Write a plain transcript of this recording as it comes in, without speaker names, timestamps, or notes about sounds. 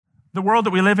The world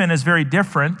that we live in is very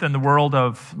different than the world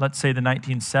of, let's say, the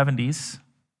 1970s.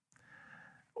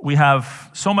 We have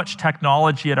so much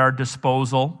technology at our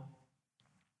disposal.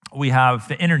 We have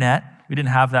the internet. We didn't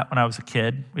have that when I was a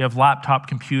kid. We have laptop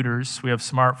computers. We have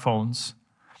smartphones.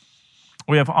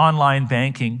 We have online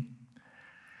banking.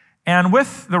 And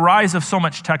with the rise of so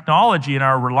much technology and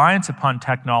our reliance upon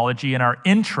technology and our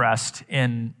interest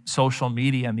in social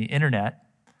media and the internet,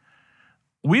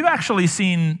 we've actually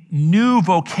seen new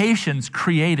vocations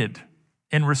created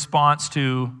in response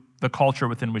to the culture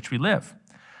within which we live.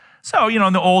 So,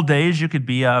 in the old days, you could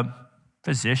be a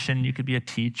physician, you could be a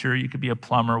teacher, you could be a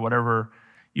plumber, whatever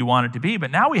you wanted to be. But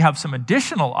now we have some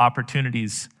additional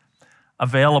opportunities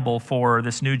available for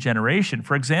this new generation.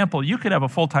 For example, you could have a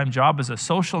full-time job as a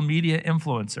social media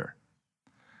influencer.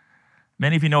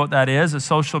 Many of you know what that is. A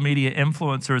social media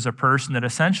influencer is a person that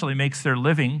essentially makes their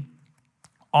living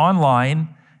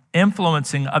online,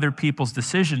 influencing other people's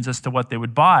decisions as to what they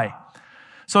would buy.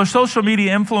 So social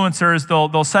media influencers,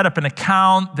 they'll set up an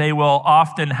account. They will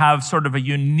often have sort of a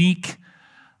unique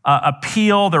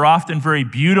appeal. They're often very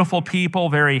beautiful people,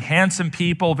 very handsome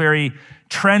people, very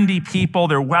trendy people.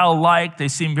 They're well-liked. They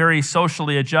seem very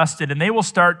socially adjusted. And they will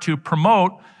start to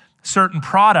promote certain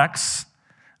products,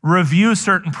 review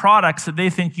certain products that they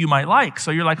think you might like.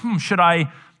 So you're like, should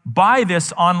I buy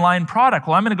this online product?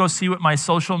 Well, I'm going to go see what my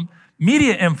social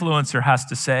media influencer has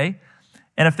to say.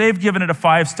 And if they've given it a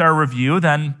 5-star review,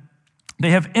 then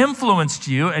they have influenced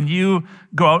you and you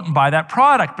go out and buy that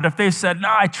product. But if they've said, no,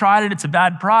 I tried it, it's a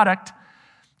bad product,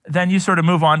 then you sort of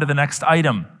move on to the next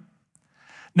item.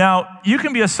 Now, you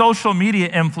can be a social media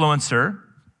influencer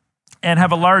and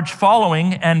have a large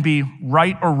following and be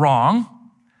right or wrong,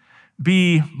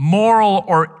 be moral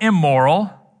or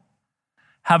immoral,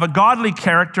 have a godly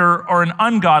character or an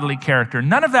ungodly character.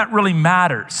 None of that really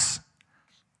matters.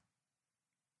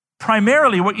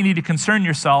 Primarily, what you need to concern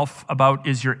yourself about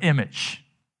is your image.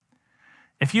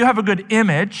 If you have a good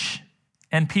image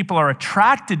and people are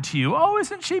attracted to you, oh,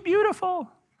 isn't she beautiful?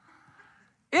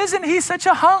 Isn't he such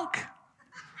a hunk?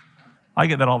 I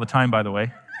get that all the time, by the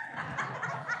way,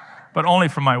 but only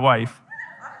from my wife.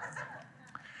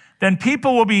 Then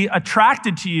people will be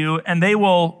attracted to you and they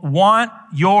will want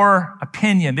your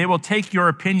opinion. They will take your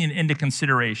opinion into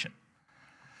consideration.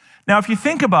 Now, if you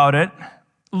think about it,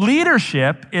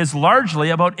 leadership is largely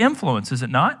about influence, is it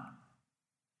not?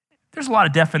 There's a lot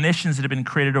of definitions that have been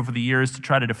created over the years to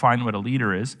try to define what a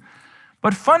leader is.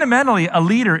 But fundamentally, a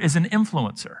leader is an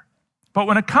influencer. But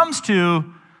when it comes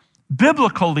to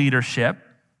biblical leadership,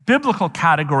 biblical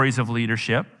categories of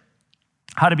leadership,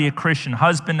 how to be a Christian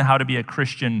husband, how to be a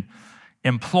Christian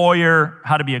employer,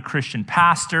 how to be a Christian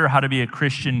pastor, how to be a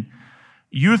Christian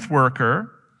youth worker,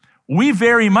 we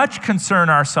very much concern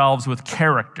ourselves with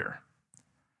character.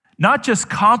 Not just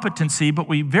competency, but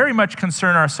we very much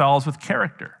concern ourselves with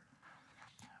character,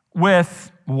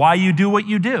 with why you do what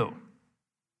you do,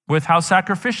 with how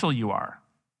sacrificial you are,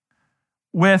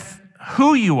 with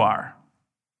who you are.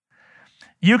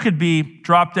 You could be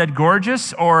drop-dead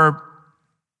gorgeous or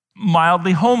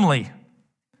mildly homely,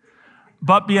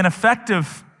 but be an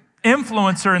effective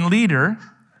influencer and leader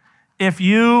if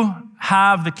you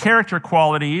have the character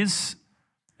qualities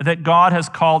that God has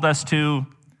called us to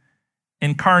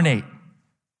incarnate.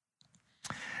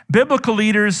 Biblical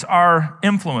leaders are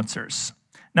influencers.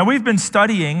 Now, we've been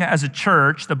studying as a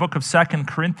church the book of 2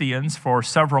 Corinthians for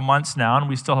several months now, and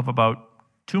we still have about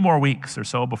 2 more weeks or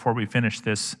so before we finish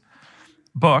this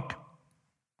book.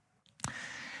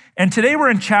 And today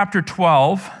we're in chapter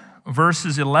 12,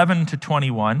 verses 11 to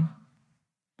 21.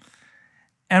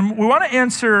 And we want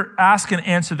to ask and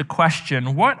answer the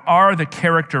question, what are the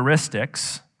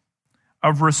characteristics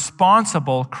of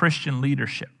responsible Christian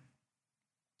leadership?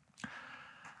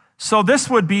 So these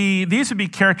would be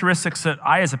characteristics that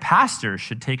I as a pastor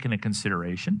should take into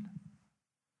consideration.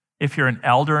 If you're an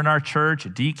elder in our church, a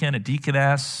deacon, a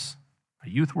deaconess, a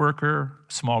youth worker,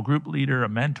 a small group leader, a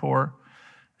mentor,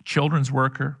 a children's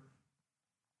worker,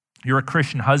 you're a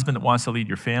Christian husband that wants to lead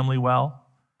your family well.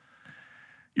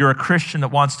 You're a Christian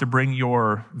that wants to bring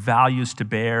your values to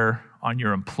bear on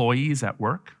your employees at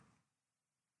work.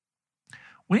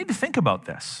 We need to think about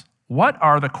this. What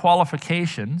are the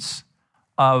qualifications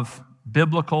of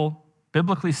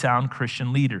biblically sound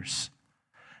Christian leaders?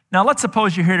 Now, let's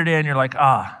suppose you're here today and you're like,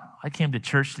 I came to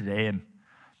church today and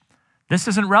this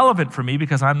isn't relevant for me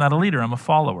because I'm not a leader, I'm a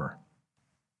follower.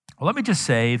 Well, let me just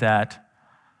say that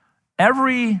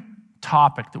every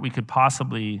topic that we could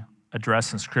possibly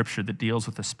address in Scripture that deals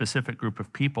with a specific group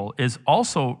of people is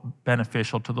also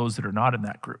beneficial to those that are not in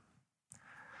that group.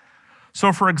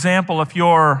 So, for example, if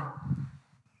you're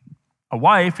a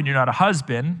wife and you're not a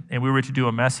husband, and we were to do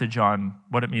a message on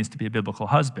what it means to be a biblical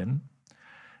husband,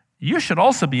 you should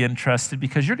also be interested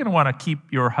because you're going to want to keep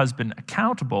your husband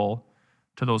accountable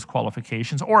to those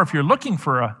qualifications. Or if you're looking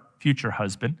for a future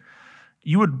husband,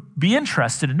 you would be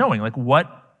interested in knowing, like, what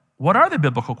are the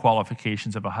biblical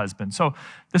qualifications of a husband? So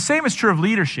the same is true of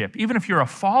leadership. Even if you're a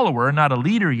follower, not a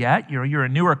leader yet, you're a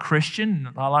newer Christian,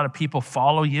 a lot of people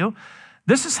follow you,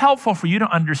 this is helpful for you to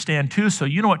understand too, so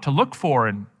you know what to look for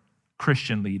in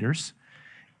Christian leaders.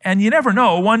 And you never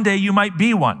know, one day you might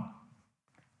be one.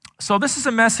 So this is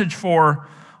a message for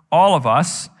all of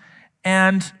us.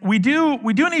 And we do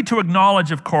need to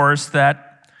acknowledge, of course,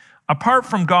 that apart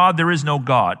from God, there is no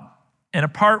God. And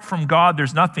apart from God,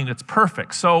 there's nothing that's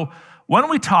perfect. So when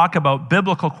we talk about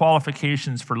biblical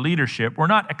qualifications for leadership, we're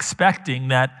not expecting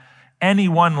that any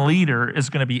one leader is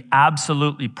going to be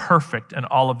absolutely perfect in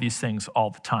all of these things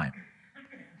all the time.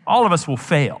 All of us will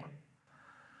fail.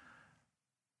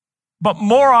 But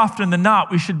more often than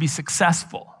not, we should be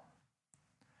successful.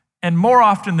 And more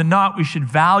often than not, we should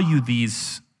value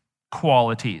these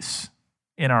qualities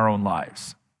in our own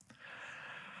lives.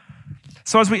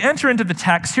 So as we enter into the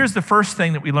text, here's the first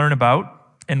thing that we learn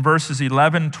about in verses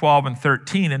 11, 12, and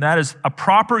 13, and that is a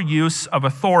proper use of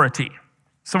authority.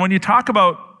 So when you talk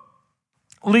about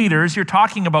leaders, you're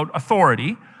talking about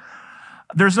authority.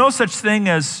 There's no such thing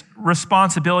as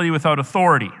responsibility without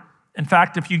authority. In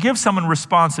fact, if you give someone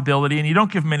responsibility and you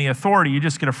don't give them any authority, you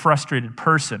just get a frustrated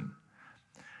person.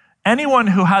 Anyone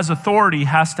who has authority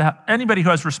anybody who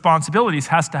has responsibilities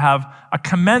has to have a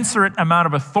commensurate amount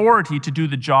of authority to do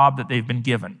the job that they've been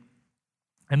given.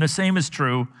 And the same is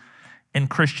true in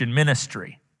Christian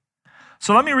ministry.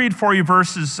 So let me read for you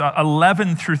verses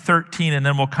 11 through 13, and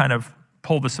then we'll kind of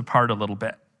pull this apart a little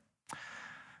bit.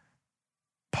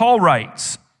 Paul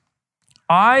writes,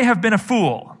 "I have been a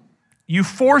fool. You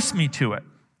forced me to it,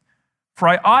 for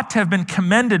I ought to have been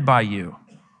commended by you.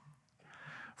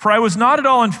 For I was not at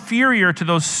all inferior to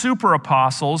those super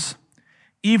apostles,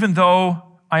 even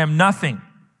though I am nothing."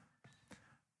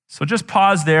 So just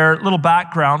pause there, little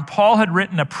background. Paul had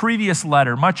written a previous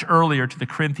letter much earlier to the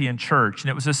Corinthian church, and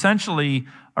it was essentially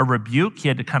a rebuke. He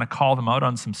had to kind of call them out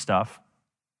on some stuff.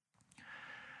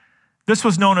 This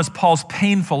was known as Paul's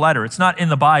painful letter. It's not in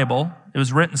the Bible. It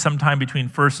was written sometime in between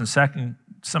 1st and 2nd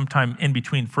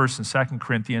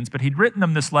Corinthians, but he'd written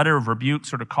them this letter of rebuke,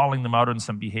 sort of calling them out on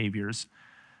some behaviors.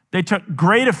 They took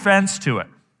great offense to it.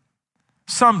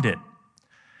 Some did.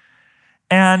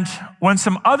 And when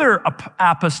some other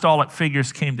apostolic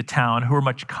figures came to town who were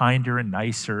much kinder and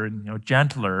nicer and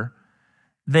gentler,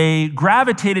 they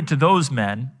gravitated to those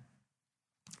men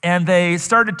and they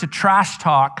started to trash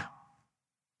talk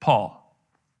Paul.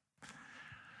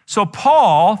 So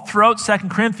Paul, throughout 2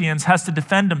 Corinthians, has to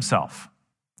defend himself.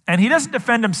 And he doesn't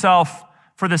defend himself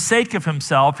for the sake of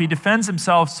himself. He defends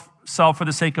himself for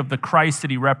the sake of the Christ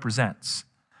that he represents.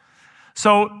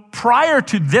 So prior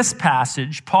to this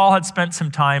passage, Paul had spent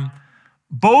some time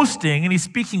boasting, and he's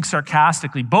speaking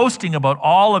sarcastically, boasting about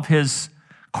all of his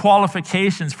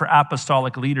qualifications for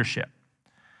apostolic leadership.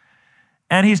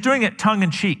 And he's doing it tongue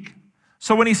in cheek.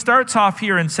 So when he starts off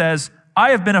here and says,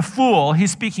 "I have been a fool,"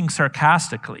 he's speaking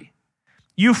sarcastically.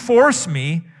 "You force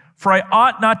me, for I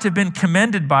ought not to have been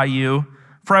commended by you,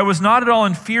 for I was not at all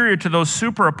inferior to those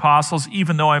super apostles,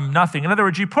 even though I'm nothing." In other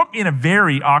words, you put me in a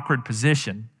very awkward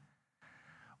position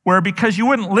where because you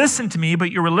wouldn't listen to me,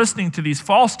 but you were listening to these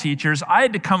false teachers, I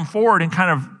had to come forward and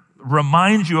kind of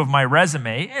remind you of my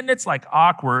resume, and it's like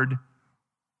awkward.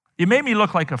 You made me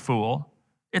look like a fool.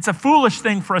 It's a foolish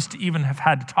thing for us to even have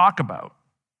had to talk about.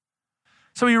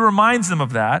 So he reminds them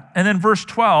of that. And then verse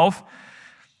 12,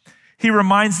 he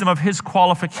reminds them of his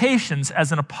qualifications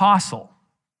as an apostle.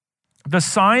 "The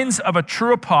signs of a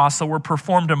true apostle were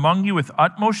performed among you with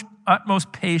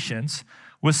utmost patience,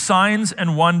 with signs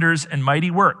and wonders and mighty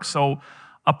works." So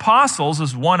apostles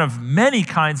is one of many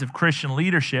kinds of Christian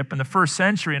leadership. In the first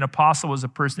century, an apostle was a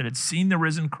person that had seen the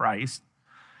risen Christ,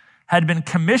 had been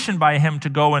commissioned by him to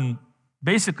go and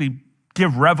basically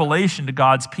give revelation to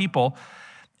God's people.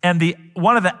 And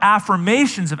one of the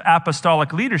affirmations of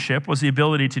apostolic leadership was the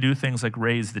ability to do things like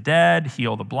raise the dead,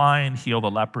 heal the blind, heal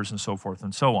the lepers, and so forth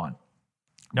and so on.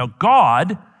 Now,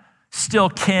 God still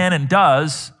can and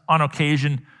does, on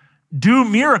occasion, do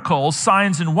miracles,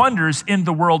 signs, and wonders in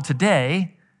the world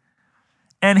today,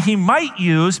 and he might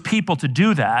use people to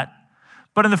do that.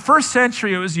 But in the first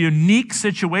century, it was a unique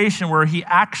situation where he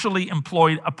actually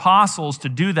employed apostles to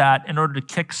do that in order to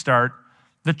kickstart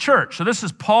the church. So this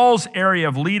is Paul's area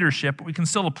of leadership, but we can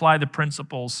still apply the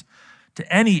principles to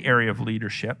any area of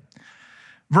leadership.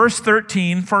 Verse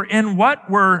 13, for in what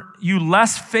were you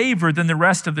less favored than the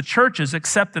rest of the churches,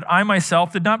 except that I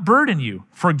myself did not burden you?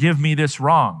 Forgive me this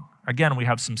wrong. Again, we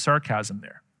have some sarcasm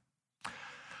there.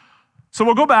 So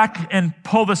we'll go back and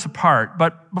pull this apart.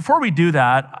 But before we do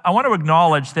that, I want to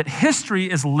acknowledge that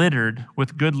history is littered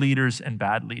with good leaders and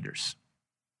bad leaders,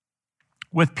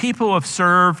 with people who have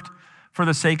served for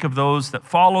the sake of those that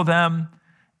follow them,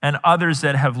 and others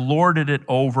that have lorded it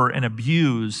over and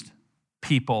abused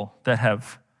people that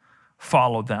have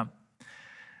followed them.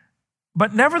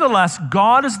 But nevertheless,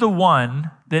 God is the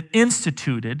one that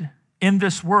instituted in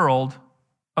this world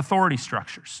authority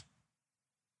structures.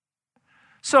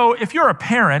 So if you're a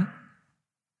parent,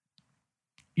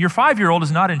 your 5-year-old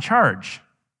is not in charge.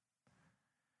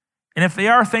 And if they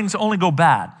are, things only go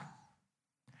bad.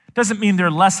 Doesn't mean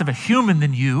they're less of a human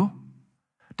than you.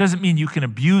 Doesn't mean you can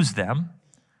abuse them.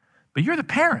 But you're the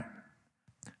parent.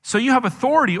 So you have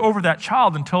authority over that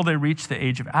child until they reach the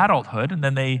age of adulthood, and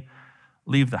then they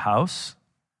leave the house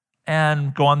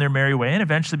and go on their merry way and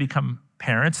eventually become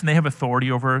parents, and they have authority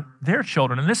over their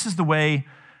children. And this is the way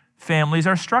families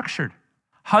are structured.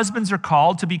 Husbands are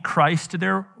called to be Christ to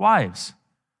their wives,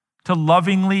 to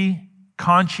lovingly,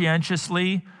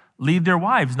 conscientiously lead their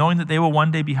wives, knowing that they will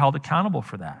one day be held accountable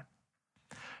for that.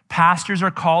 Pastors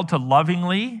are called to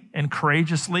lovingly and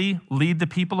courageously lead the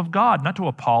people of God, not to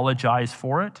apologize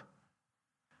for it,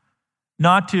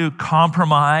 not to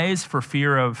compromise for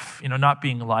fear of not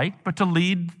being liked, but to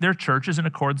lead their churches in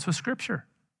accordance with Scripture.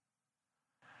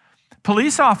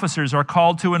 Police officers are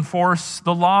called to enforce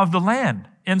the law of the land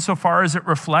insofar as it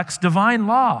reflects divine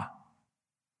law.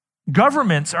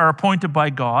 Governments are appointed by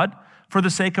God for the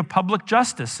sake of public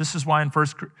justice. This is why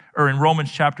in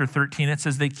Romans chapter 13 it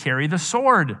says they carry the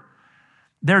sword.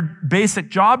 Their basic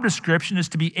job description is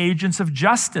to be agents of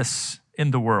justice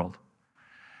in the world.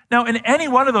 Now, in any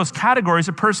one of those categories,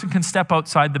 a person can step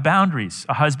outside the boundaries.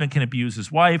 A husband can abuse his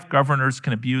wife, governors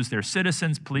can abuse their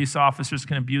citizens, police officers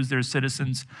can abuse their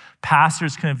citizens,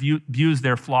 pastors can abuse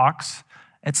their flocks,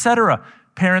 etc.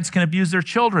 Parents can abuse their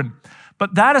children.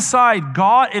 But that aside,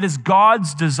 it is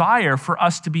God's desire for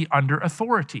us to be under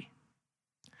authority.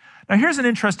 Now, here's an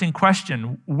interesting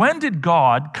question. When did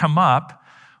God come up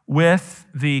with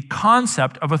the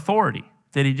concept of authority?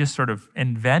 Did he just sort of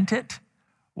invent it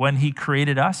when he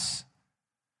created us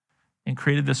and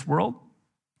created this world?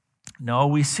 No,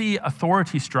 we see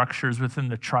authority structures within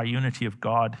the triunity of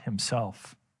God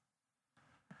himself.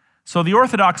 So the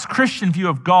Orthodox Christian view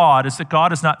of God is that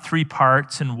God is not 3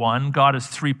 parts in one. God is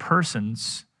 3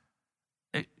 persons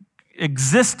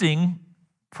existing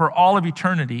for all of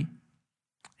eternity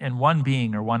in one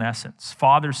being or one essence,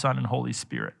 Father, Son, and Holy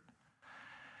Spirit.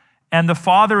 And the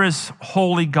Father is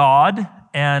holy God,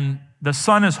 and the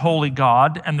Son is holy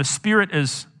God, and the Spirit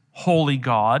is holy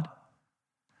God.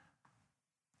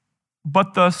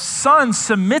 But the Son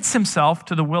submits himself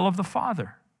to the will of the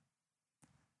Father.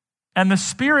 And the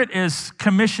Spirit is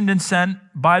commissioned and sent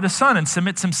by the Son and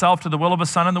submits himself to the will of the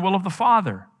Son and the will of the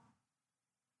Father.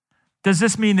 Does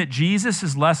this mean that Jesus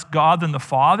is less God than the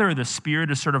Father, or the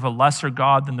Spirit is sort of a lesser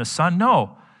God than the Son?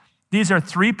 No. These are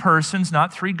 3 persons,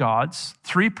 not 3 gods,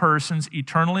 3 persons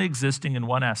eternally existing in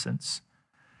one essence.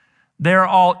 They're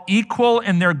all equal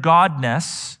in their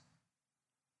godness,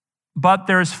 but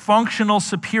there's functional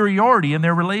superiority in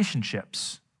their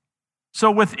relationships. So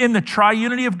within the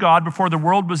triunity of God, before the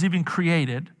world was even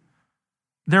created,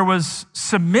 there was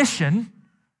submission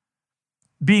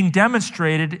being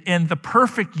demonstrated in the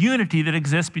perfect unity that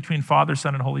exists between Father,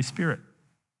 Son, and Holy Spirit.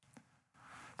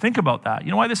 Think about that.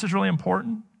 You know why this is really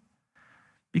important?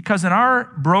 Because in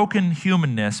our broken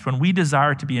humanness, when we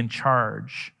desire to be in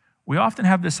charge, we often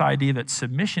have this idea that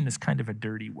submission is kind of a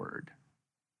dirty word.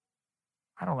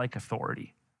 I don't like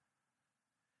authority.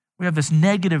 We have this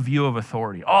negative view of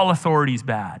authority. All authority is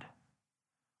bad.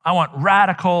 I want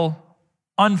radical,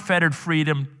 unfettered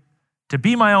freedom to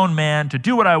be my own man, to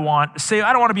do what I want, to say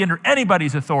I don't want to be under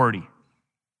anybody's authority.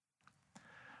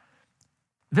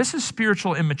 This is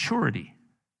spiritual immaturity.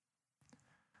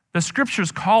 The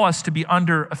Scriptures call us to be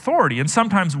under authority, and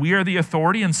sometimes we are the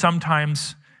authority, and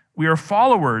sometimes we are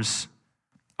followers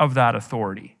of that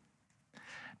authority.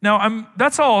 Now,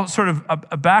 that's all sort of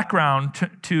a background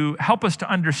to help us to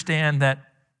understand that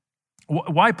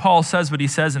why Paul says what he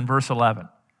says in verse 11.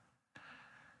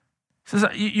 He says,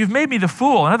 you've made me the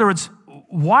fool. In other words,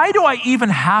 why did I even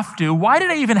have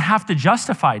to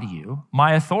justify to you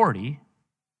my authority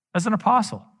as an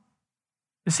apostle?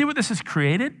 You see what this has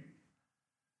created?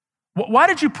 Why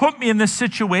did you put me in this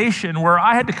situation where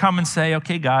I had to come and say,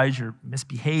 okay, guys, you're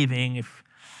misbehaving.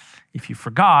 If you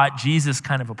forgot, Jesus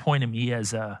kind of appointed me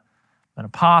as an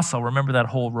apostle. Remember that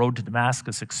whole road to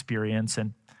Damascus experience.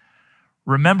 And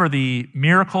remember the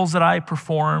miracles that I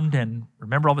performed, and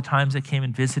remember all the times I came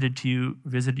and visited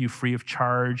you free of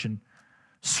charge, and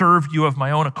served you of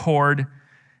my own accord.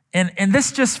 And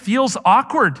this just feels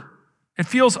awkward. It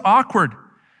feels awkward.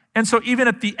 And so even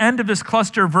at the end of this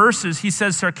cluster of verses, he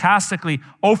says sarcastically,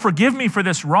 oh, forgive me for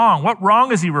this wrong. What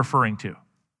wrong is he referring to?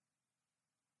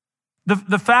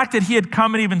 The fact that he had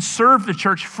come and even served the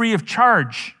church free of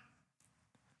charge.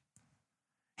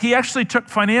 He actually took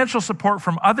financial support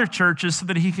from other churches so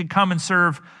that he could come and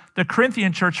serve the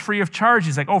Corinthian church free of charge.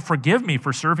 He's like, oh, forgive me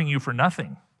for serving you for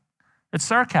nothing. It's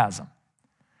sarcasm.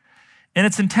 And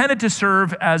it's intended to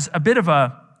serve as a bit of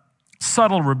a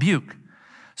subtle rebuke.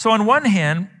 So on one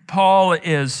hand, Paul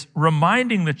is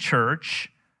reminding the church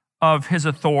of his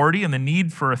authority and the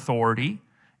need for authority,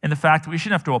 and the fact that we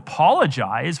shouldn't have to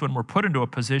apologize when we're put into a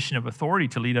position of authority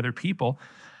to lead other people.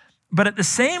 But at the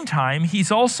same time,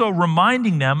 he's also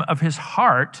reminding them of his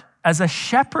heart as a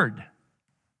shepherd.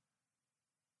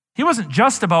 He wasn't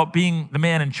just about being the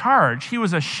man in charge. He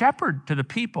was a shepherd to the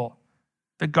people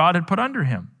that God had put under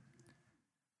him.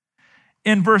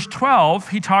 In verse 12,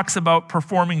 he talks about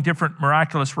performing different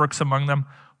miraculous works among them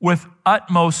with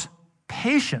utmost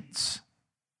patience.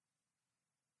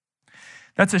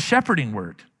 That's a shepherding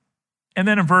word. And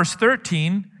then in verse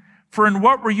 13, for in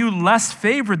what were you less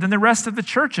favored than the rest of the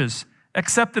churches,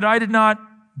 except that I did not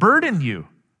burden you?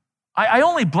 I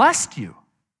only blessed you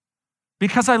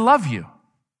because I love you.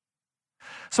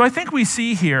 So I think we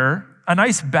see here a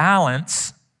nice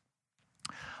balance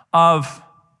of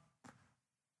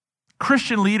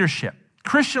Christian leadership.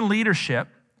 Christian leadership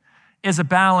is a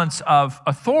balance of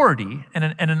authority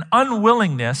and an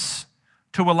unwillingness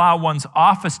to allow one's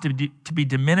office to be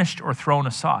diminished or thrown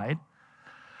aside,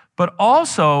 but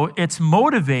also it's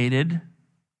motivated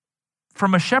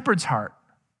from a shepherd's heart,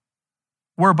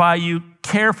 whereby you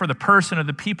care for the person or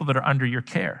the people that are under your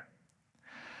care.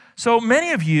 So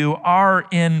many of you are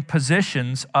in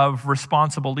positions of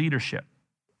responsible leadership,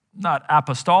 not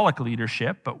apostolic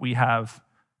leadership, but we have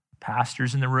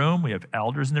pastors in the room, we have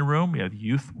elders in the room, we have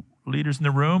youth leaders in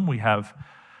the room, we have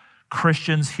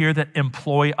Christians here that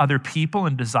employ other people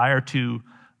and desire to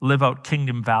live out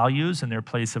kingdom values in their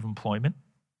place of employment.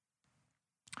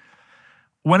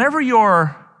 Whenever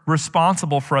you're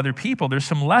responsible for other people, there's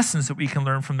some lessons that we can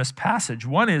learn from this passage.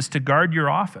 One is to guard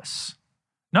your office,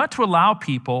 not to allow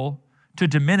people to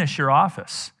diminish your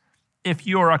office. If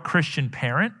you're a Christian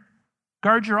parent,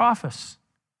 guard your office.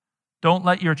 Don't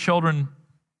let your children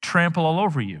trample all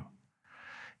over you.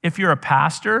 If you're a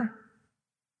pastor,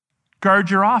 guard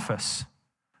your office.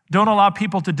 Don't allow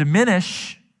people to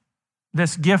diminish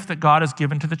this gift that God has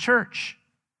given to the church.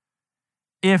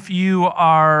 If you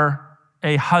are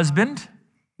a husband,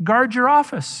 guard your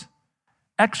office.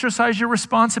 Exercise your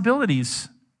responsibilities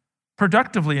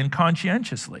productively and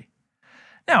conscientiously.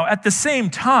 Now, at the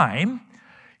same time,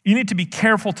 you need to be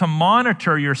careful to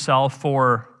monitor yourself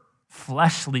for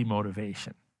fleshly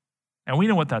motivation. And we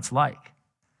know what that's like.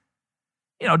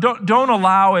 Don't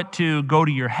allow it to go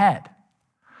to your head.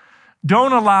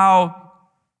 Don't allow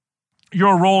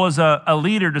your role as a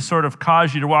leader to sort of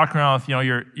cause you to walk around with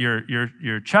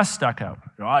your chest stuck out.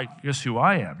 I guess who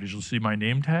I am. Did you see my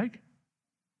name tag?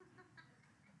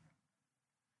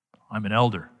 I'm an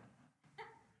elder.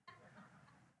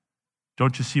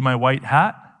 Don't you see my white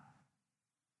hat?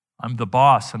 I'm the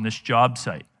boss on this job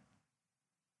site.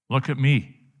 Look at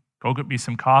me. Go get me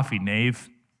some coffee, knave.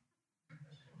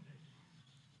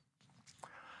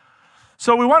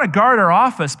 So we want to guard our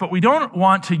office, but we don't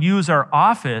want to use our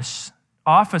offices,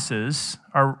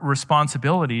 our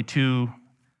responsibility to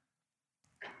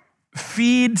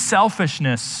feed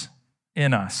selfishness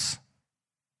in us.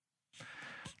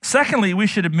 Secondly, we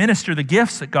should administer the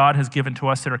gifts that God has given to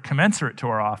us that are commensurate to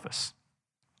our office.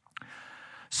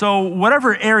 So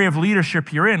whatever area of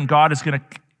leadership you're in, God is going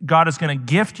to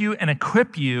gift you and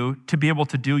equip you to be able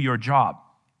to do your job.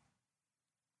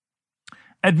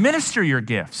 Administer your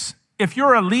gifts. If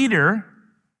you're a leader,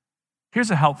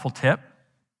 here's a helpful tip.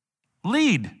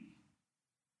 Lead.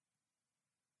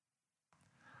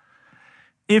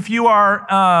 If you are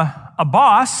a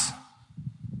boss,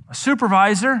 a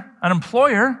supervisor, an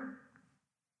employer,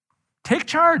 take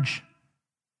charge.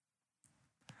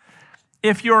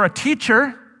 If you're a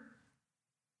teacher,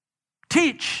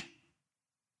 teach.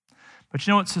 But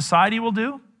you know what society will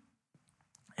do?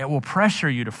 It will pressure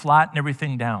you to flatten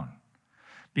everything down.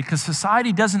 Because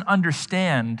society doesn't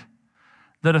understand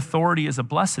that authority is a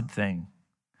blessed thing.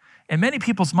 In many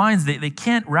people's minds, they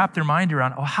can't wrap their mind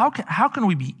around, how can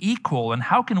we be equal and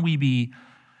how can we be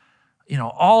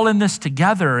all in this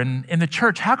together? And in the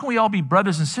church, how can we all be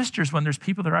brothers and sisters when there's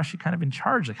people that are actually kind of in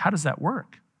charge? Like, how does that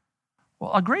work?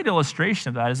 Well, a great illustration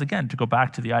of that is, again, to go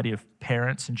back to the idea of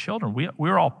parents and children. We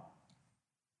were all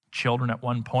children at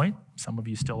one point. Some of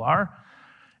you still are.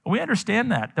 And we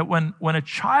understand that when a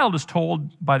child is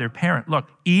told by their parent, look,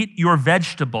 eat your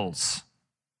vegetables,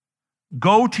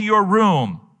 go to your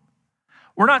room.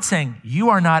 We're not saying, you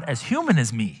are not as human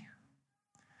as me.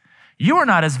 You are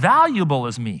not as valuable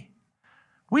as me.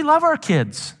 We love our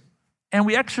kids, and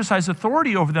we exercise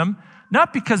authority over them,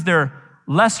 not because they're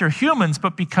lesser humans,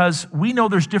 but because we know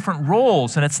there's different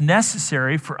roles, and it's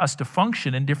necessary for us to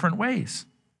function in different ways.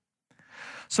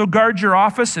 So guard your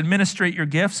office, administrate your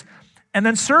gifts, and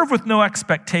then serve with no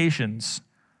expectations.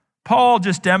 Paul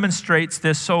just demonstrates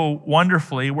this so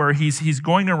wonderfully, where he's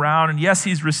going around, and yes,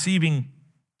 he's receiving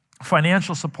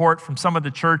financial support from some of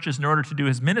the churches in order to do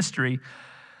his ministry,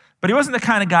 but he wasn't the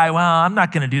kind of guy, well, I'm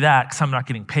not going to do that because I'm not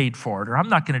getting paid for it, or I'm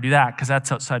not going to do that because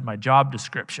that's outside my job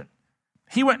description.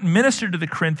 He went and ministered to the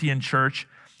Corinthian church,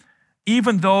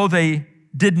 even though they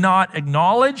did not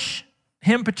acknowledge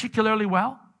him particularly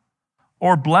well,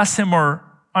 or bless him or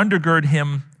undergird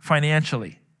him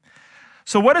financially.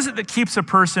 So what is it that keeps a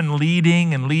person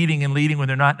leading and leading and leading when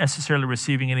they're not necessarily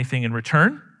receiving anything in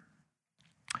return?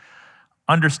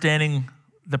 Understanding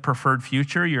the preferred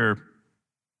future you're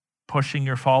pushing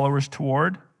your followers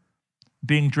toward,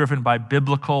 being driven by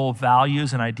biblical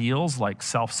values and ideals like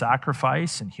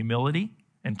self-sacrifice and humility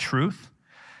and truth,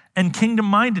 and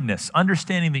kingdom-mindedness,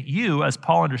 understanding that you, as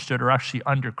Paul understood, are actually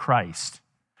under Christ.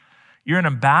 You're an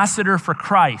ambassador for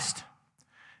Christ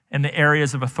in the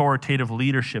areas of authoritative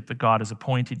leadership that God has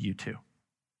appointed you to.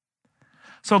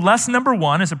 So lesson number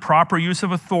 1 is a proper use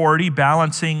of authority,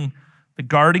 balancing the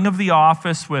guarding of the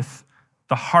office with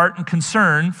the heart and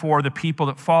concern for the people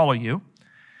that follow you.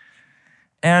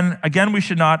 And again, we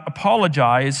should not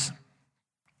apologize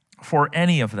for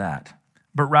any of that,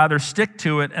 but rather stick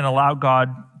to it and allow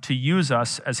God to use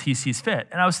us as he sees fit.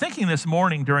 And I was thinking this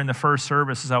morning during the first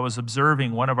service as I was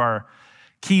observing one of our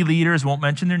key leaders, won't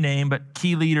mention their name, but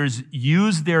key leaders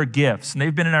use their gifts. And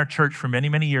they've been in our church for many,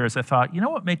 many years. I thought, you know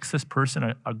what makes this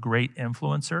person a great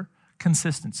influencer?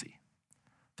 Consistency.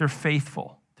 They're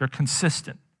faithful. They're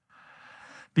consistent.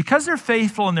 Because they're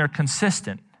faithful and they're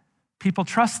consistent, people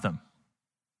trust them.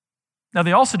 Now,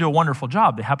 they also do a wonderful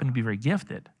job. They happen to be very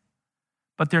gifted.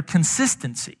 But their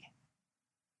consistency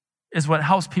is what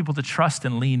helps people to trust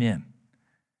and lean in.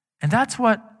 And that's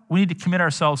what we need to commit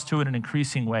ourselves to in an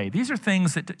increasing way. These are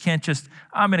things that can't just,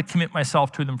 I'm going to commit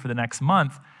myself to them for the next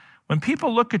month. When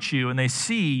people look at you and they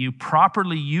see you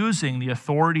properly using the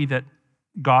authority that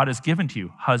God has given to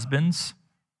you, husbands,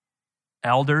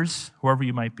 elders, whoever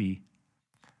you might be,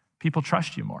 people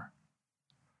trust you more.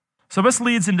 So this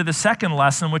leads into the second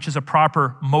lesson, which is a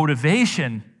proper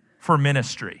motivation for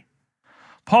ministry.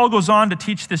 Paul goes on to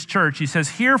teach this church. He says,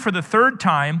 here for the third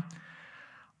time,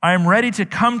 I am ready to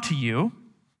come to you,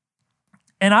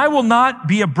 and I will not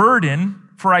be a burden,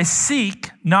 for I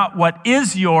seek not what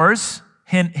is yours,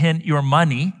 hint, hint, your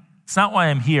money. It's not why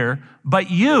I'm here, but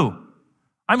you.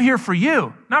 I'm here for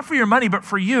you, not for your money, but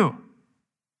for you.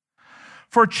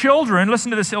 For children, listen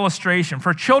to this illustration.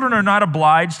 For children are not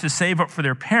obliged to save up for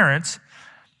their parents,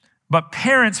 but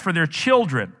parents for their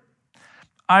children.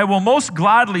 I will most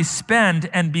gladly spend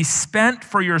and be spent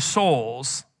for your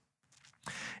souls.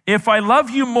 If I love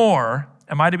you more,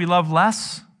 am I to be loved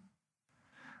less?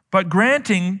 But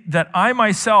granting that I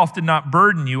myself did not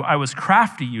burden you, I was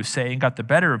crafty, you say, and got the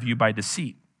better of you by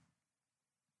deceit.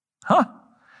 Huh?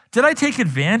 Did I take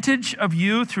advantage of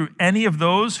you through any of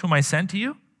those whom I sent to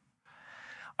you?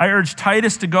 I urged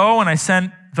Titus to go, and I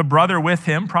sent the brother with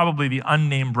him, probably the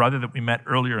unnamed brother that we met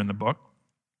earlier in the book.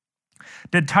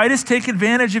 Did Titus take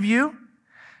advantage of you?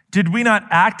 Did we not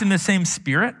act in the same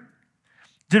spirit?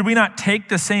 Did we not take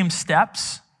the same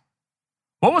steps?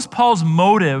 What was Paul's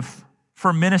motive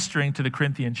for ministering to the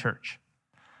Corinthian church?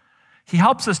 He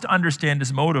helps us to understand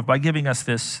his motive by giving us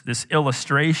this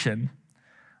illustration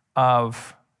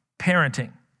of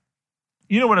parenting.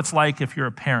 You know what it's like if you're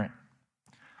a parent.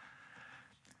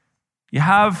 You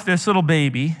have this little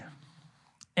baby,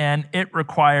 and it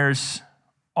requires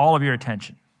all of your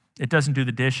attention. It doesn't do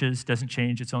the dishes, doesn't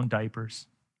change its own diapers,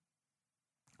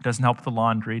 doesn't help with the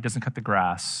laundry, doesn't cut the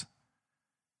grass.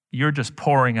 You're just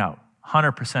pouring out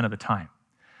 100% of the time.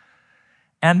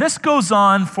 And this goes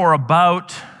on for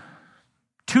about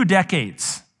 2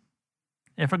 decades.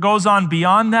 If it goes on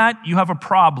beyond that, you have a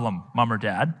problem, mom or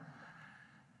dad.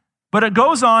 But it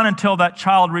goes on until that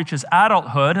child reaches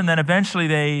adulthood, and then eventually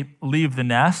they leave the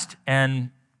nest,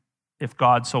 and if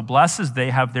God so blesses, they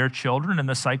have their children, and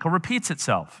the cycle repeats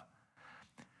itself.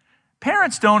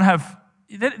 Parents they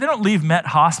don't leave Met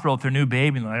Hospital with their new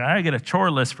baby and like, I got a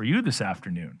chore list for you this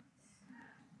afternoon.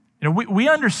 We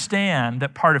understand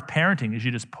that part of parenting is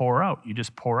you just pour out, you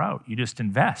just pour out, you just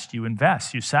invest,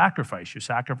 you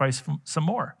sacrifice some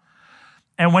more.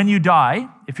 And when you die,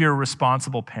 if you're a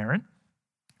responsible parent,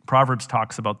 Proverbs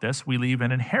talks about this, we leave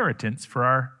an inheritance for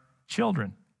our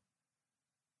children.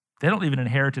 They don't leave an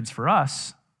inheritance for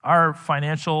us. Our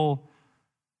financial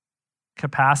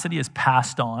capacity is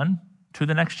passed on to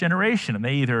the next generation, and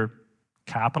they either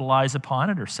capitalize upon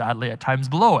it or sadly at times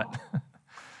blow it.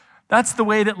 That's the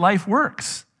way that life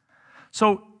works.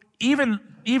 So even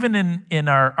in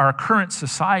our current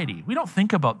society, we don't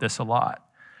think about this a lot.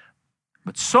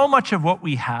 But so much of what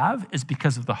we have is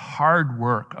because of the hard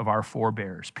work of our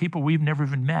forebears, people we've never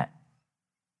even met.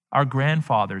 Our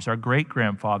grandfathers, our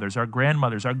great-grandfathers, our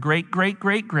grandmothers, our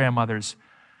great-great-great-grandmothers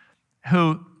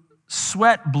who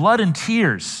sweat blood and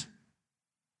tears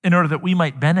in order that we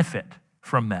might benefit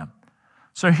from them.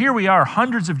 So here we are,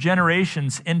 hundreds of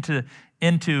generations into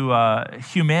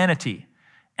humanity,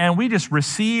 and we just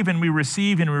receive and we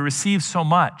receive so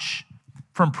much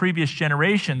from previous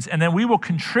generations, and then we will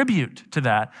contribute to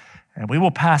that, and we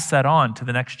will pass that on to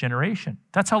the next generation.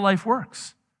 That's how life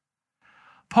works.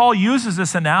 Paul uses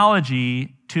this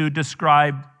analogy to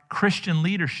describe Christian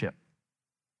leadership.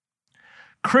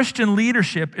 Christian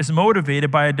leadership is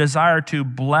motivated by a desire to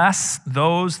bless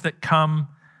those that come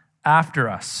after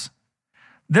us.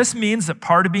 This means that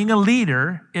part of being a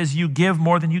leader is you give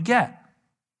more than you get.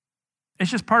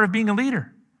 It's just part of being a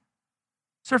leader.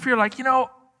 So if you're like,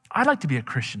 I'd like to be a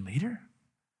Christian leader.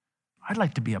 I'd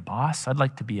like to be a boss. I'd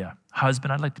like to be a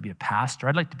husband. I'd like to be a pastor.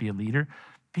 I'd like to be a leader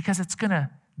because it's going to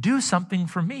do something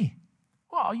for me.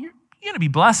 Well, you're going to be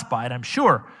blessed by it, I'm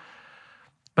sure.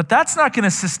 But that's not going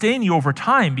to sustain you over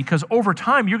time, because over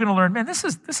time you're going to learn, man, this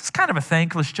is kind of a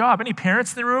thankless job. Any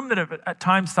parents in the room that have at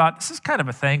times thought, this is kind of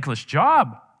a thankless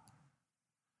job?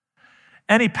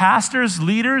 Any pastors,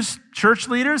 leaders, church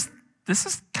leaders, this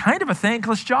is kind of a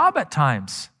thankless job at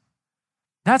times.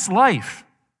 That's life.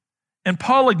 And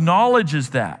Paul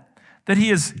acknowledges that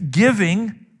he is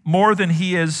giving more than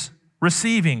he is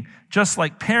receiving, just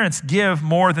like parents give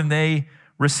more than they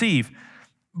receive.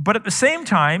 But at the same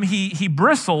time, he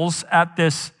bristles at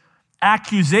this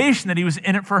accusation that he was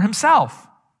in it for himself.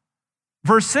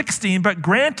 Verse 16, but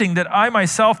granting that I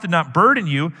myself did not burden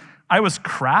you, I was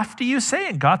crafty, you say,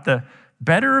 and got the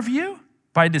better of you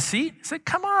by deceit. He said,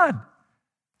 come on,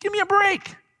 give me a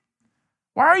break.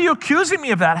 Why are you accusing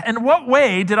me of that? And what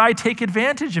way did I take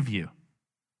advantage of you?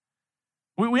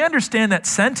 We understand that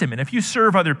sentiment. If you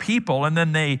serve other people and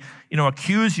then they,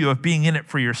 accuse you of being in it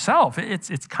for yourself,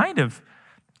 it's kind of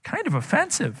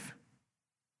offensive.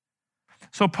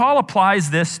 So Paul applies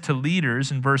this to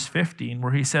leaders in verse 15,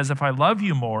 where he says, if I love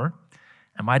you more,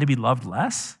 am I to be loved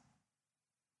less?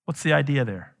 What's the idea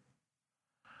there?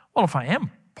 Well, if I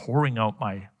am pouring out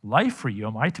my life for you,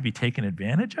 am I to be taken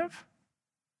advantage of?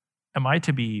 Am I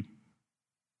to be,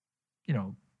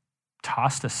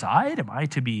 tossed aside? Am I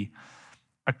to be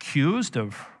accused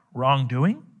of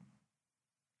wrongdoing?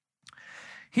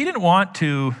 He didn't want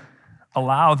to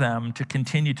allow them to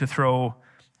continue to throw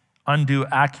undue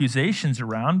accusations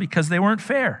around because they weren't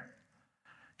fair.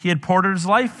 He had poured out his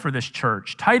life for this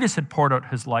church. Titus had poured out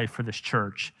his life for this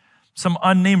church. Some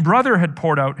unnamed brother had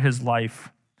poured out his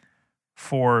life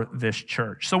for this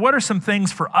church. So what are some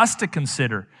things for us to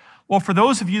consider? Well, for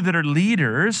those of you that are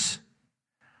leaders,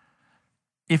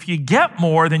 if you get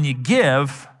more than you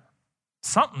give,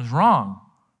 something's wrong.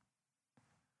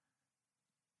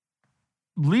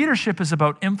 Leadership is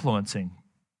about influencing,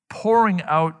 pouring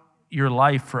out your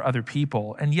life for other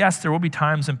people. And yes, there will be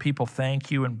times when people thank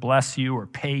you and bless you or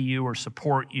pay you or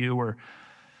support you or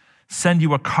send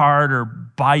you a card or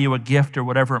buy you a gift or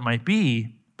whatever it might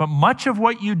be. But much of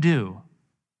what you do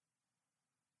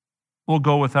will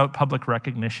go without public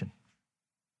recognition.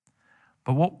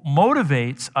 But what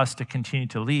motivates us to continue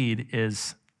to lead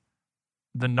is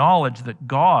the knowledge that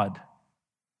God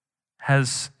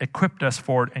has equipped us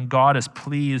for it and God is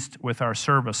pleased with our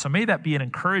service. So may that be an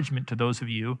encouragement to those of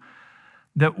you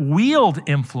that wield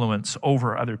influence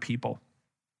over other people.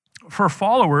 For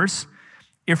followers,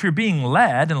 if you're being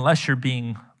led, unless you're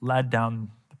being led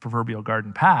down the proverbial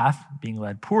garden path, being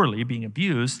led poorly, being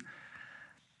abused,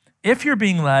 if you're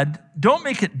being led, don't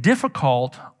make it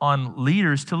difficult on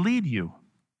leaders to lead you.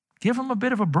 Give them a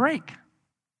bit of a break.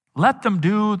 Let them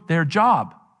do their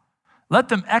job. Let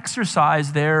them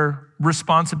exercise their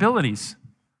responsibilities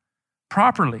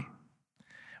properly.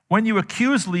 When you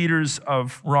accuse leaders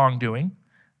of wrongdoing,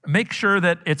 make sure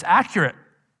that it's accurate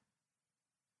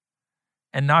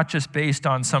and not just based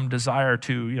on some desire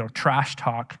to, trash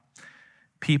talk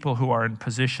people who are in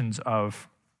positions of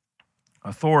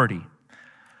authority.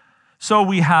 So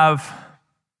we have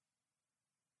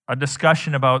a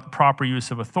discussion about proper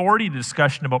use of authority, a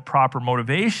discussion about proper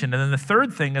motivation, and then the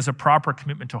third thing is a proper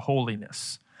commitment to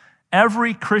holiness.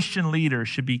 Every Christian leader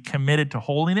should be committed to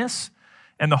holiness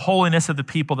and the holiness of the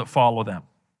people that follow them.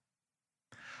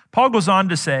 Paul goes on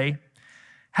to say,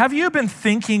 have you been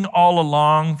thinking all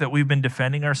along that we've been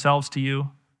defending ourselves to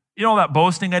you? You know that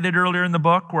boasting I did earlier in the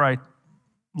book where I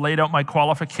laid out my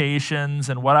qualifications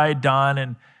and what I had done,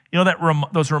 and you know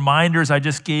those reminders I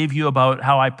just gave you about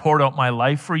how I poured out my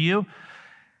life for you?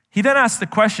 He then asks the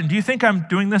question, do you think I'm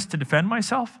doing this to defend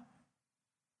myself?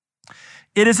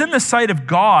 It is in the sight of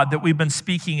God that we've been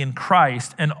speaking in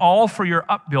Christ, and all for your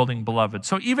upbuilding, beloved.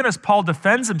 So even as Paul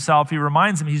defends himself, he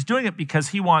reminds him he's doing it because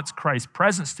he wants Christ's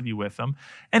presence to be with him,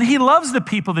 and he loves the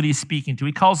people that he's speaking to.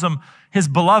 He calls them his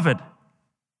beloved.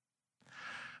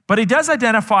 But he does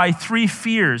identify three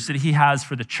fears that he has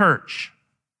for the church.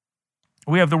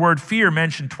 We have the word fear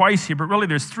mentioned twice here, but really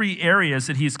there's three areas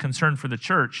that he's concerned for the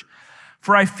church.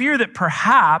 For I fear that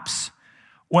perhaps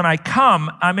when I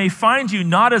come, I may find you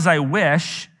not as I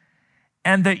wish,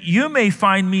 and that you may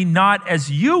find me not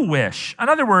as you wish. In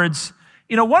other words,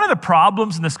 you know, one of the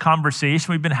problems in this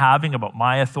conversation we've been having about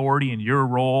my authority and your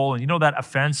role, and you know that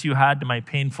offense you had to my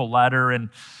painful letter, and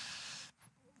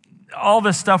all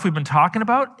this stuff we've been talking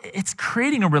about, it's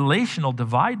creating a relational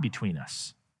divide between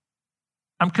us.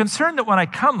 I'm concerned that when I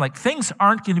come, like, things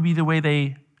aren't going to be the way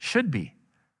they should be.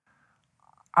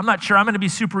 I'm not sure I'm going to be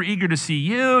super eager to see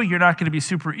you. You're not going to be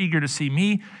super eager to see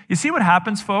me. You see what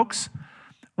happens, folks?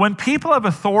 When people have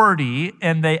authority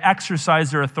and they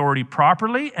exercise their authority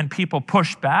properly and people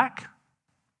push back,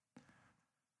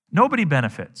 nobody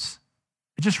benefits.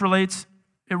 It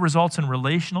results in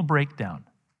relational breakdown.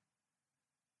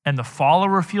 And the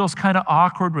follower feels kind of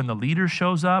awkward when the leader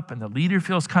shows up, and the leader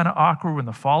feels kind of awkward when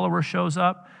the follower shows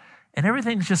up, and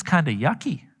everything's just kind of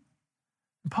yucky.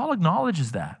 And Paul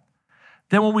acknowledges that.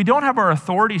 Then when we don't have our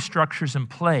authority structures in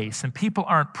place and people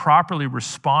aren't properly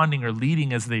responding or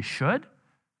leading as they should,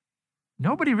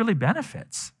 nobody really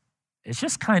benefits. It's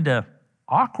just kind of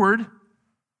awkward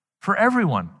for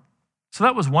everyone. So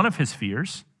that was one of his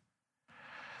fears.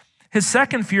 His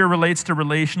second fear relates to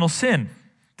relational sin,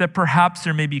 that perhaps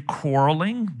there may be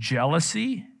quarreling,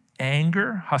 jealousy,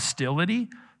 anger, hostility,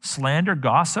 slander,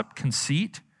 gossip,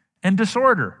 conceit, and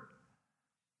disorder.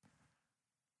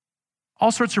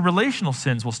 All sorts of relational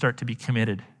sins will start to be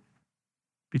committed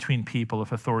between people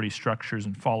if authority structures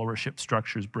and followership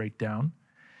structures break down.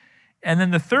 And then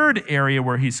the third area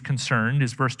where he's concerned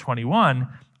is verse 21.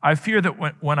 I fear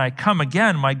that when I come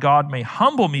again, my God may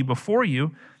humble me before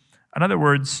you. In other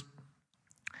words,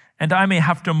 and I may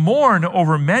have to mourn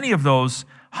over many of those,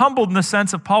 humbled in the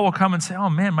sense of Paul will come and say, oh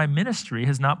man, my ministry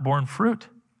has not borne fruit.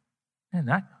 Man,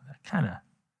 that kind of,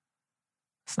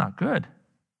 it's not good.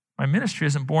 My ministry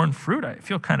hasn't borne fruit. I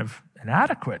feel kind of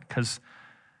inadequate because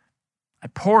I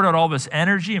poured out all this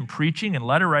energy in preaching and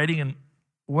letter writing, and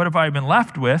what have I been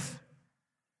left with?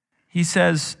 He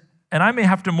says, and I may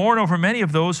have to mourn over many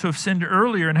of those who have sinned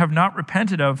earlier and have not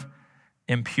repented of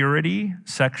impurity,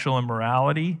 sexual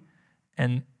immorality,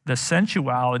 and the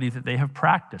sensuality that they have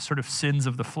practiced, sort of sins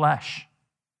of the flesh.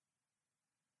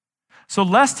 So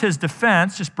lest his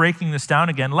defense, just breaking this down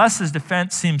again, lest his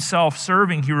defense seems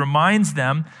self-serving, he reminds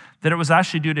them that it was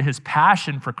actually due to his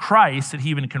passion for Christ that he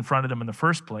even confronted them in the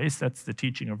first place. That's the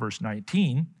teaching of verse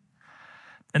 19.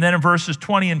 And then in verses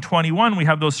 20 and 21, we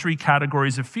have those three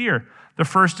categories of fear. The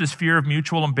first is fear of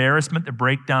mutual embarrassment, the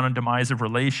breakdown and demise of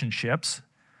relationships,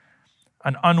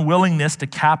 an unwillingness to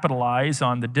capitalize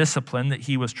on the discipline that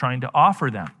he was trying to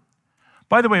offer them.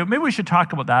 By the way, maybe we should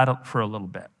talk about that for a little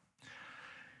bit.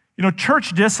 You know,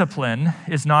 church discipline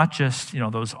is not just,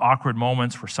 those awkward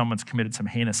moments where someone's committed some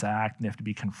heinous act and they have to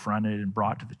be confronted and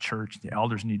brought to the church. The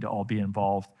elders need to all be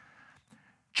involved.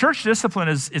 Church discipline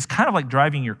is kind of like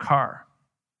driving your car.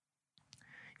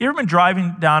 You ever been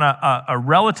driving down a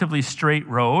relatively straight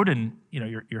road and,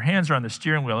 your hands are on the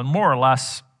steering wheel and more or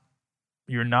less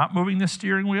you're not moving the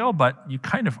steering wheel, but you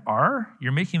kind of are.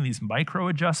 You're making these micro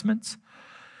adjustments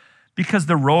because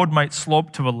the road might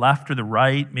slope to the left or the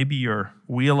right. Maybe your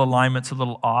wheel alignment's a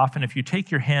little off. And if you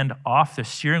take your hand off the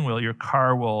steering wheel, your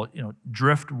car will,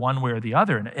 drift one way or the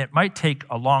other. And it might take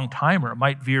a long time or it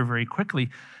might veer very quickly,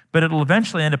 but it'll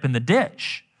eventually end up in the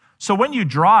ditch. So when you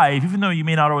drive, even though you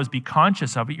may not always be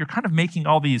conscious of it, you're kind of making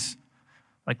all these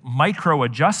like micro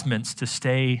adjustments to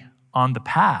stay on the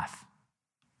path,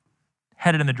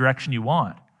 headed in the direction you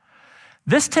want.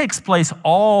 This takes place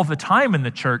all the time in the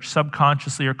church,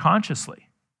 subconsciously or consciously.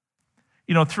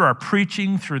 Through our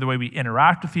preaching, through the way we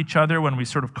interact with each other, when we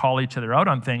sort of call each other out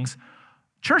on things.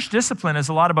 Church discipline is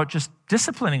a lot about just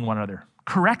disciplining one another,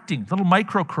 correcting, little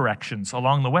micro corrections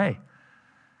along the way.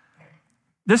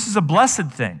 This is a blessed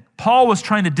thing. Paul was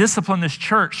trying to discipline this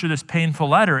church through this painful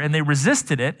letter, and they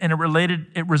resisted it, and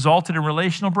it resulted in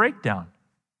relational breakdown.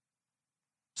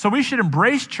 So we should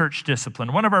embrace church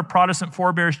discipline. One of our Protestant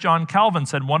forebears, John Calvin,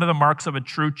 said one of the marks of a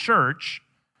true church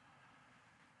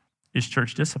is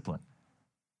church discipline.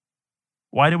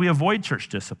 Why do we avoid church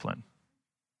discipline?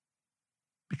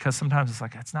 Because sometimes it's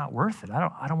like, it's not worth it.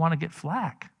 I don't want to get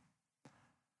flack.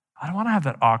 I don't want to have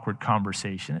that awkward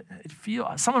conversation.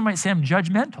 Someone might say I'm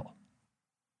judgmental.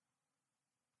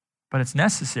 But it's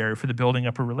necessary for the building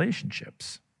up of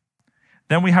relationships.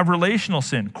 Then we have relational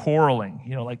sin,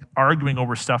 quarreling, like arguing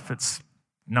over stuff that's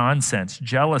nonsense,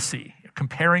 jealousy,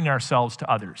 comparing ourselves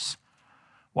to others.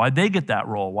 Why'd they get that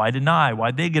role? Why didn't I?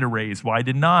 Why'd they get a raise? Why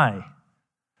didn't I?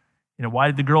 Why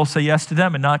did the girl say yes to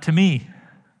them and not to me?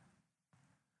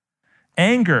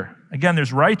 Anger. Again,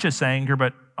 there's righteous anger,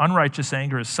 but unrighteous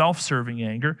anger is self-serving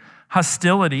anger.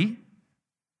 Hostility.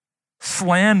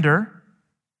 Slander.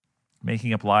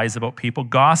 Making up lies about people.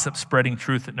 Gossip, spreading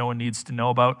truth that no one needs to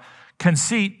know about.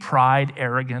 Conceit, pride,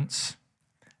 arrogance.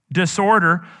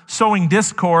 Disorder, sowing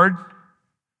discord.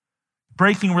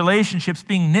 Breaking relationships,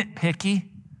 being nitpicky.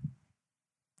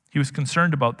 He was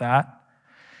concerned about that.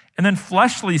 And then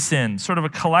fleshly sin, sort of a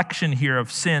collection here of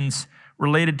sins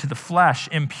related to the flesh,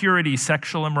 impurity,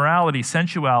 sexual immorality,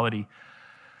 sensuality.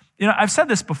 I've said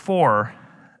this before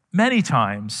many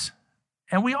times,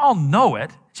 and we all know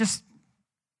it, just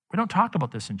we don't talk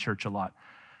about this in church a lot.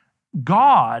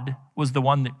 God was the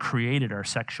one that created our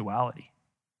sexuality.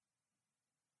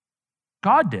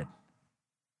 God did.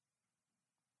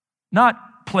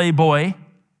 Not Playboy.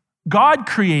 God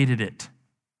created it.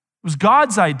 It was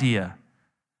God's idea.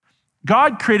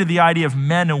 God created the idea of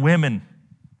men and women.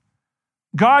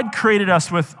 God created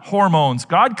us with hormones.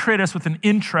 God created us with an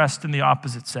interest in the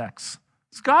opposite sex.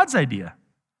 It's God's idea.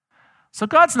 So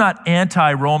God's not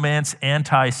anti-romance,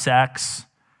 anti-sex,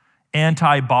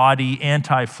 anti-body,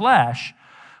 anti-flesh,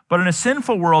 but in a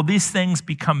sinful world, these things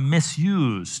become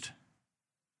misused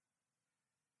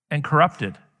and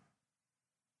corrupted.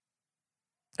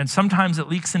 And sometimes it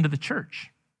leaks into the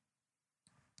church.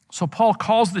 So Paul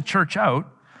calls the church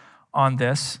out on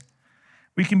this.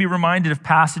 We can be reminded of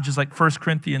passages like 1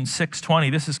 Corinthians 6:20.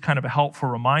 This is kind of a helpful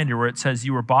reminder where it says,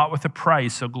 you were bought with a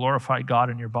price, so glorify God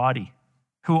in your body.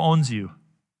 Who owns you?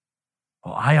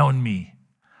 Well, I own me.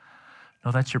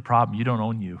 No, that's your problem. You don't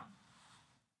own you.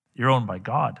 You're owned by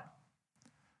God.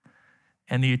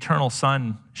 And the eternal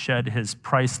Son shed his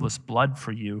priceless blood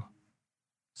for you.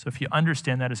 So if you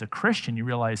understand that as a Christian, you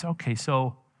realize, okay,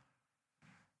 so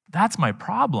that's my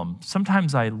problem.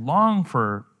 Sometimes I long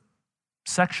for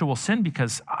sexual sin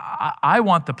because I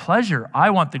want the pleasure,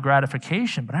 I want the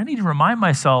gratification, but I need to remind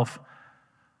myself,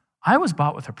 I was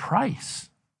bought with a price.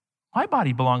 My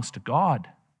body belongs to God.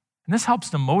 And this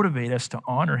helps to motivate us to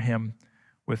honor him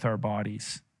with our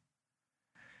bodies.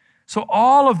 So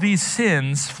all of these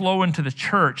sins flow into the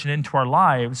church and into our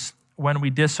lives when we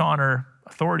dishonor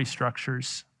authority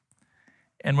structures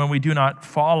and when we do not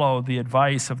follow the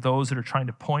advice of those that are trying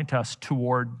to point us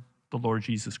toward the Lord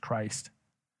Jesus Christ.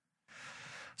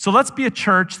 So let's be a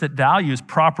church that values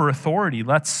proper authority.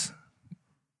 Let's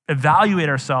evaluate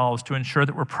ourselves to ensure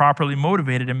that we're properly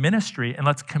motivated in ministry, and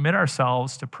let's commit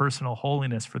ourselves to personal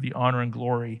holiness for the honor and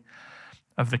glory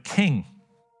of the King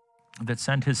that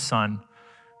sent his Son,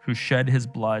 who shed his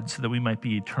blood so that we might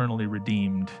be eternally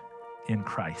redeemed in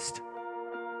Christ.